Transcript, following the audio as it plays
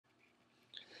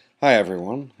Hi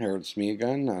everyone, here it's me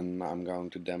again, and I'm going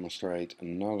to demonstrate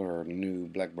another new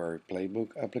BlackBerry PlayBook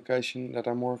application that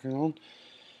I'm working on.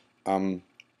 Um,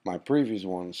 my previous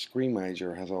one, Screen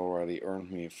Major, has already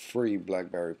earned me a free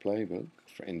BlackBerry PlayBook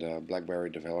in the BlackBerry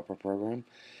Developer Program.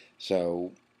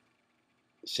 So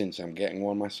since I'm getting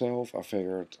one myself, I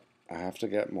figured I have to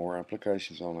get more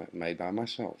applications on it made by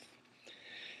myself.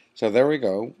 So there we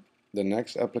go. The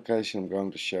next application I'm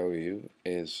going to show you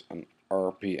is an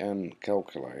RPN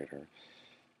calculator.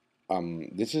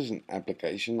 This is an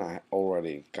application I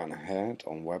already kind of had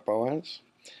on WebOS,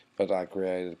 but I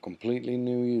created a completely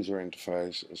new user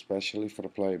interface, especially for the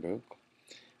playbook,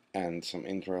 and some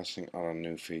interesting other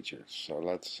new features. So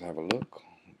let's have a look.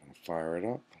 I'm going to fire it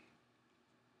up.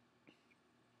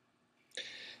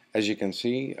 As you can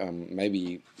see,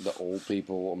 maybe the old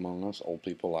people among us, old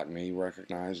people like me,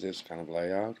 recognize this kind of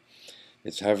layout.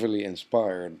 It's heavily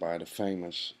inspired by the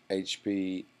famous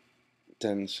HP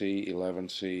 10C,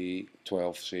 11C,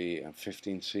 12C, and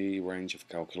 15C range of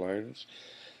calculators.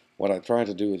 What I try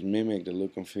to do is mimic the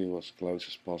look and feel as close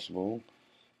as possible,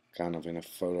 kind of in a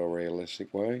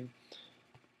photorealistic way.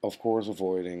 Of course,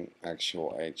 avoiding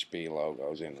actual HP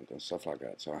logos in it and stuff like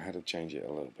that, so I had to change it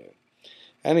a little bit.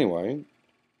 Anyway,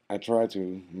 I tried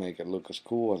to make it look as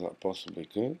cool as I possibly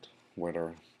could. Whether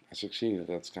I succeeded,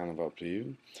 that's kind of up to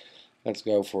you. Let's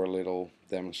go for a little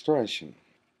demonstration.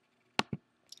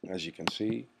 As you can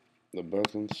see, the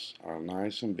buttons are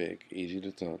nice and big, easy to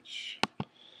touch.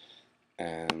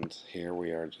 And here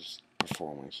we are just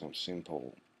performing some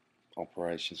simple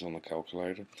operations on the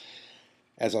calculator.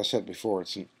 As I said before,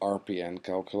 it's an RPN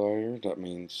calculator. That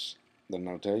means the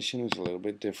notation is a little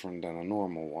bit different than a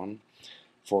normal one.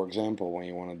 For example, when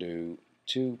you want to do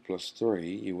 2 plus 3,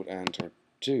 you would enter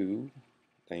 2,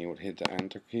 then you would hit the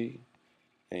enter key,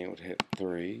 then you would hit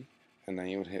 3, and then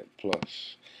you would hit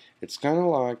plus. It's kind of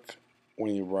like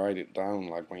when you write it down,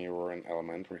 like when you were in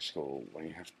elementary school. When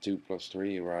you have 2 plus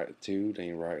 3, you write a 2, then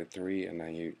you write a 3, and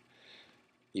then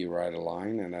you write a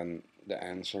line, and then the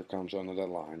answer comes under that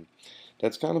line.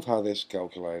 That's kind of how this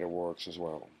calculator works as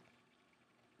well.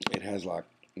 It has like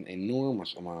an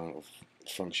enormous amount of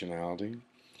functionality.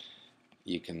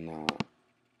 You can,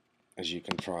 as you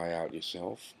can try out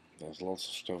yourself. There's lots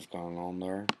of stuff going on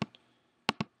there,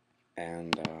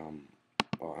 and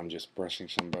well, I'm just pressing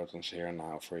some buttons here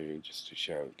now for you just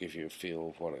to give you a feel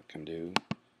of what it can do.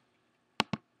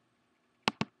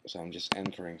 So I'm just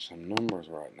entering some numbers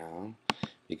right now,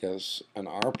 because an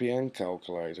RPN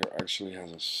calculator actually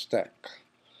has a stack.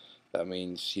 That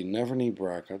means you never need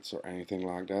brackets or anything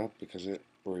like that, because it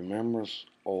remembers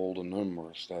all the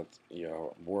numbers that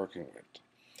you're working with.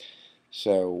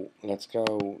 So let's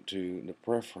go to the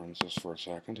preferences for a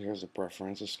second. Here's the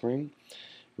preferences screen.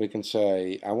 We can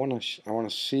say I want to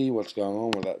see what's going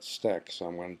on with that stack, so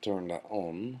I'm going to turn that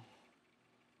on.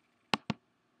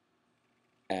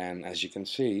 And as you can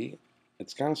see,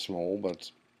 it's kind of small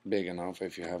but big enough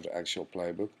if you have the actual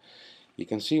playbook. You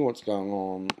can see what's going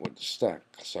on with the stack.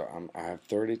 So I have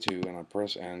 32 and I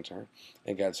press enter,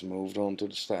 it gets moved on to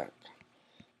the stack.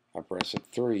 I press a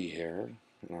 3 here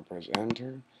and I press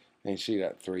enter, and you see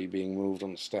that 3 being moved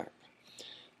on the stack.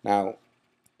 Now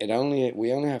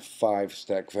we only have 5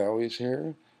 stack values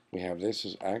here. We have this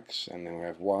as X, and then we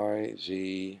have Y,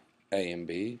 Z, A and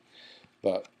B,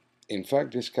 but in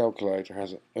fact this calculator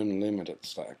has an unlimited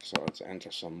stack, so let's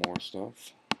enter some more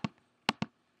stuff.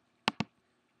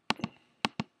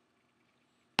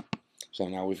 So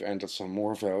now we've entered some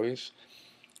more values.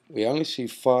 We only see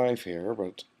 5 here,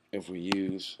 but if we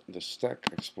use the Stack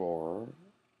Explorer,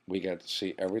 we get to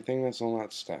see everything that's on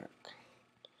that stack.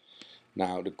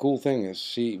 Now the cool thing is,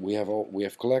 see, we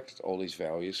have collected all these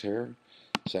values here,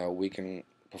 so we can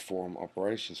perform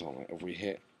operations on it. If we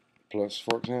hit plus,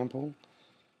 for example,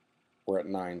 we're at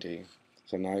 90.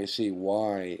 So now you see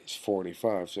Y is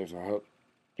 45. So if I hit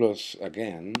plus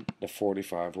again, the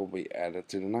 45 will be added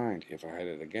to the 90. If I hit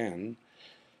it again,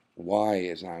 Y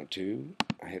is now 2.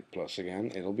 I hit plus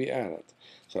again, it'll be added.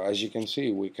 So as you can see,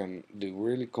 we can do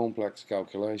really complex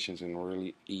calculations in a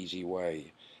really easy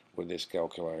way with this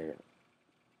calculator.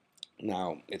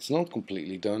 Now, it's not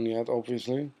completely done yet,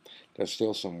 obviously. There's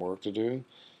still some work to do,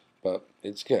 but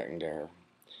it's getting there.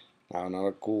 Now,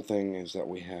 another cool thing is that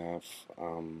we have,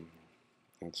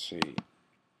 let's see,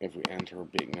 if we enter a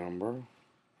big number,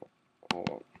 hold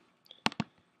on.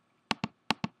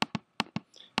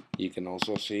 You can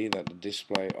also see that the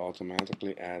display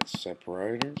automatically adds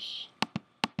separators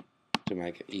to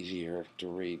make it easier to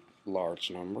read large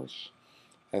numbers.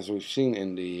 As we've seen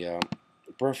in the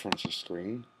preferences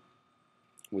screen,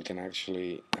 we can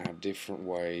actually have different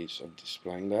ways of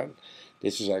displaying that.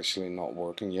 This is actually not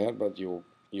working yet, but you'll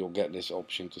you'll get this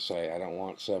option to say I don't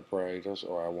want separators,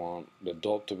 or I want the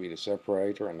dot to be the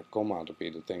separator and the comma to be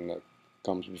the thing that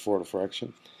comes before the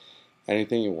fraction.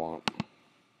 Anything you want.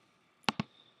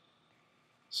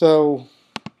 So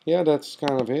yeah, that's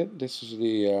kind of it. This is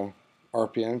the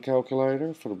RPN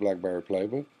calculator for the BlackBerry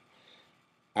PlayBook.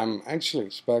 I'm actually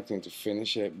expecting to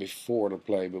finish it before the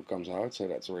playbook comes out, so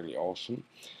that's really awesome.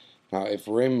 Now, if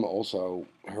RIM also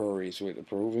hurries with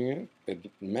approving it,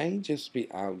 it may just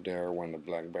be out there when the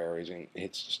BlackBerry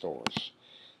hits the stores.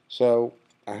 So,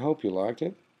 I hope you liked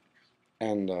it,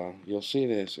 and you'll see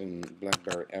this in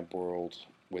BlackBerry App World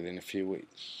within a few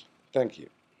weeks. Thank you.